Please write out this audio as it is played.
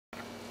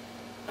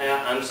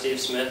Hi, I'm Steve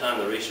Smith. I'm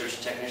the research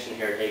technician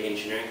here at Haag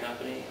Engineering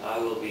Company. I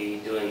will be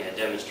doing a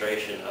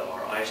demonstration of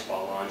our ice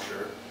ball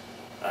launcher.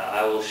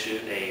 I will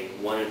shoot a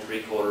 1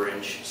 3/4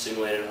 inch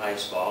simulated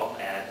ice ball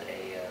at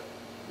a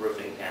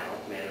roofing panel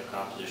made of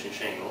composition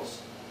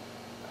shingles.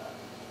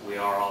 We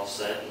are all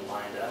set and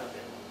lined up,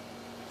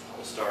 and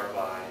we'll start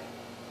by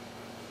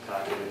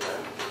cocking the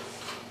gun.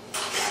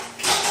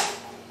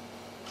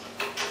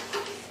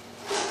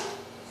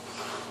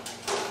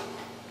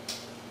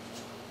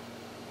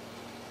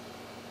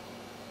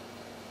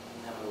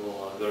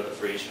 We'll go to the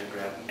freezer and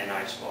grab an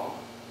ice ball.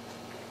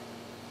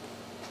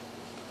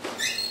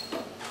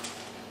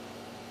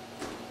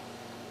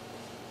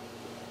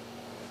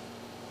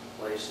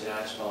 Place the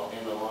ice ball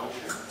in the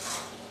launcher.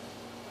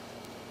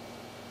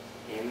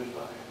 Aim and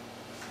fire.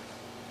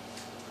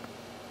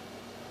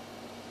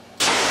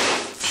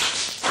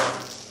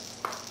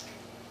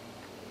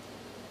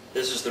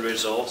 This is the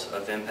result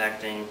of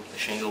impacting the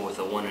shingle with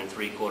a 1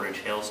 3/4 inch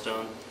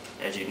hailstone.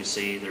 As you can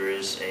see, there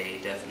is a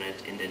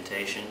definite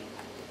indentation.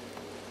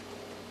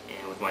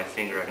 And with my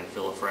finger I can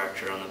feel a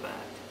fracture on the back.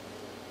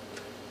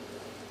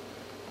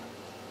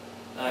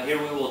 Here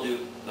we will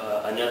do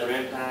another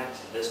impact.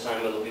 This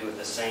time it will be with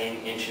the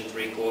same 1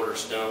 3/4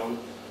 stone,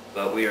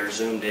 but we are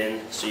zoomed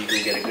in so you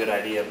can get a good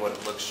idea of what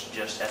it looks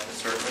just at the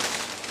surface.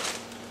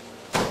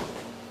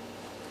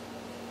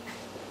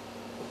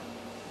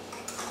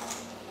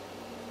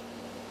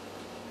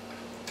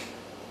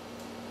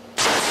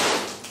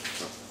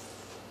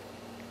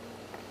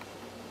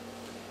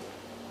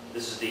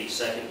 This is the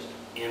second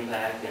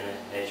impact, and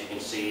as you can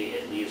see,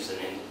 it leaves an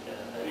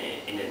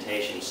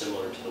indentation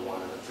similar to the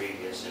one of the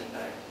previous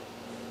impact.